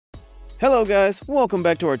Hello guys, welcome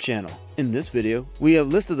back to our channel. In this video, we have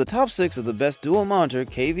listed the top 6 of the best dual monitor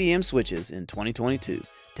KVM switches in 2022 to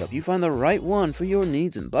help you find the right one for your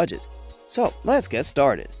needs and budget. So let's get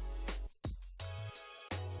started.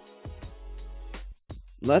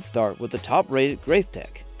 Let's start with the top-rated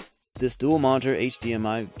GREATHTEK. This dual monitor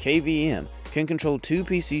HDMI KVM can control two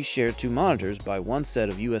PCs shared two monitors by one set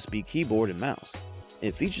of USB keyboard and mouse.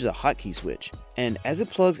 It features a hotkey switch, and as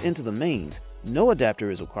it plugs into the mains, no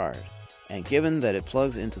adapter is required. And given that it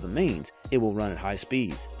plugs into the mains, it will run at high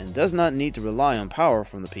speeds and does not need to rely on power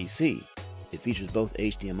from the PC. It features both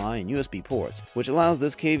HDMI and USB ports, which allows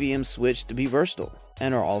this KVM switch to be versatile,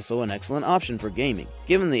 and are also an excellent option for gaming,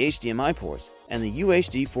 given the HDMI ports and the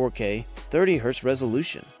UHD 4K 30Hz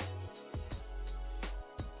resolution.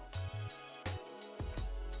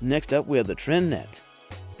 Next up, we have the TRENDnet.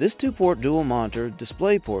 This 2-port dual monitor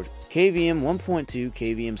DisplayPort KVM 1.2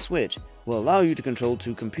 KVM switch will allow you to control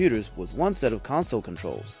two computers with one set of console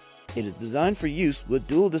controls. It is designed for use with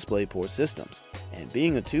dual DisplayPort systems, and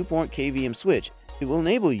being a 2-port KVM switch, it will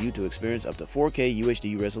enable you to experience up to 4K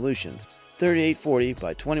UHD resolutions, 3840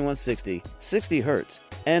 by 2160, 60 Hz,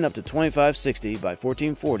 and up to 2560 by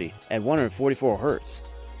 1440 at 144 Hz.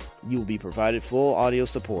 You will be provided full audio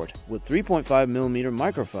support with 3.5mm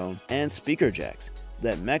microphone and speaker jacks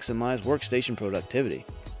that maximize workstation productivity.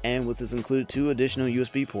 And with this included 2 additional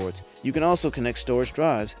USB ports, you can also connect storage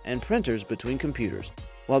drives and printers between computers,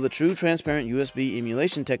 while the true transparent USB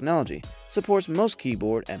emulation technology supports most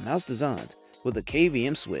keyboard and mouse designs with a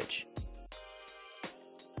KVM switch.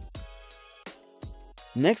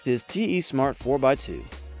 Next is TE Smart 4x2.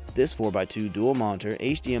 This 4x2 dual monitor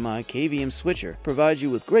HDMI KVM switcher provides you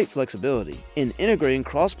with great flexibility in integrating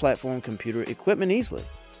cross-platform computer equipment easily.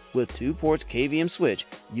 With 2 ports KVM switch,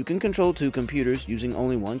 you can control 2 computers using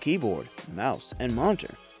only one keyboard, mouse, and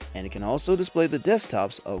monitor, and it can also display the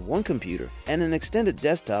desktops of one computer and an extended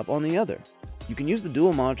desktop on the other. You can use the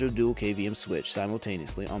dual monitor dual KVM switch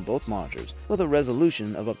simultaneously on both monitors with a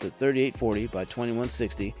resolution of up to 3840 by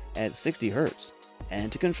 2160 at 60 Hz.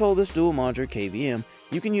 And to control this dual monitor KVM,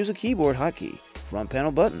 you can use a keyboard hotkey, front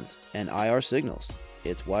panel buttons, and IR signals.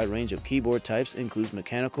 Its wide range of keyboard types includes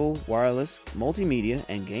mechanical, wireless, multimedia,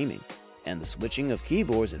 and gaming, and the switching of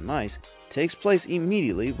keyboards and mice takes place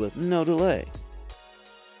immediately with no delay.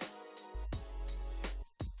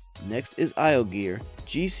 Next is IOGear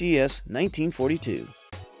GCS 1942.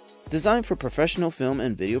 Designed for professional film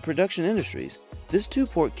and video production industries, this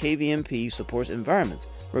 2-port KVMP supports environments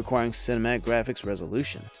requiring cinematic graphics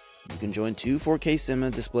resolution. You can join 2 4K Cinema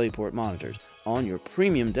DisplayPort monitors on your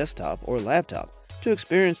premium desktop or laptop to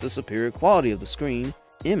experience the superior quality of the screen,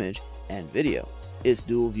 image, and video. Its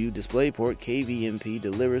dual-view DisplayPort KVMP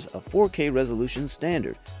delivers a 4K resolution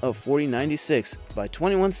standard of 4096 by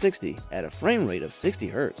 2160 at a frame rate of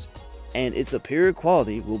 60 Hz, and its superior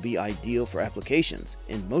quality will be ideal for applications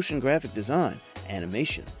in motion graphic design,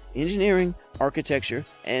 animation, engineering, architecture,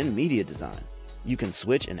 and media design. You can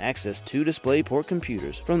switch and access 2 DisplayPort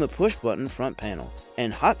computers from the push-button front panel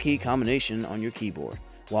and hotkey combination on your keyboard,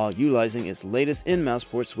 while utilizing its latest in-mouse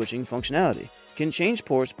port switching functionality. Can change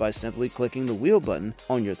ports by simply clicking the wheel button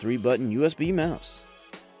on your 3-button USB mouse.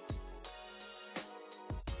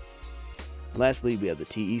 Lastly, we have the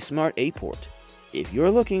TE Smart 8-port. If you're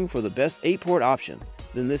looking for the best 8-port option,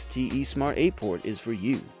 then this TE Smart 8-port is for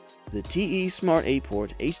you. The TE Smart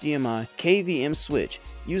 8-port HDMI KVM switch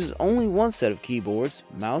uses only one set of keyboards,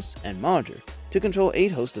 mouse, and monitor to control 8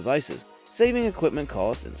 host devices, saving equipment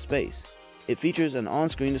cost and space. It features an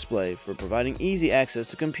on-screen display for providing easy access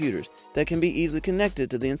to computers that can be easily connected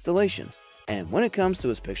to the installation. And when it comes to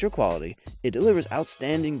its picture quality, it delivers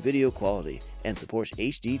outstanding video quality and supports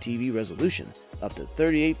HD TV resolution up to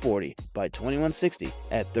 3840 by 2160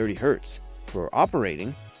 at 30 Hz. For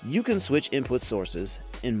operating, you can switch input sources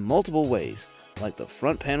in multiple ways, like the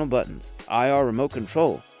front panel buttons, IR remote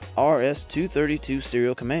control, RS-232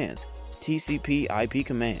 serial commands, TCP IP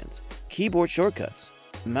commands, keyboard shortcuts,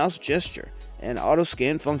 mouse gesture, and auto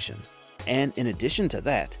scan function. And in addition to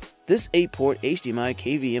that, this 8-port HDMI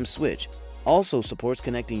KVM switch also supports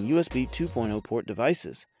connecting USB 2.0 port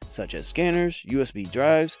devices such as scanners, USB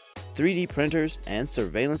drives, 3D printers, and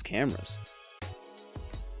surveillance cameras.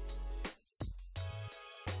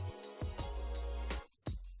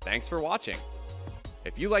 Thanks for watching.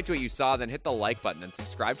 If you liked what you saw, then hit the like button and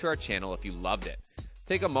subscribe to our channel if you loved it.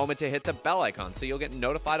 Take a moment to hit the bell icon so you'll get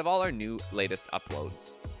notified of all our latest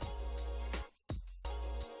uploads.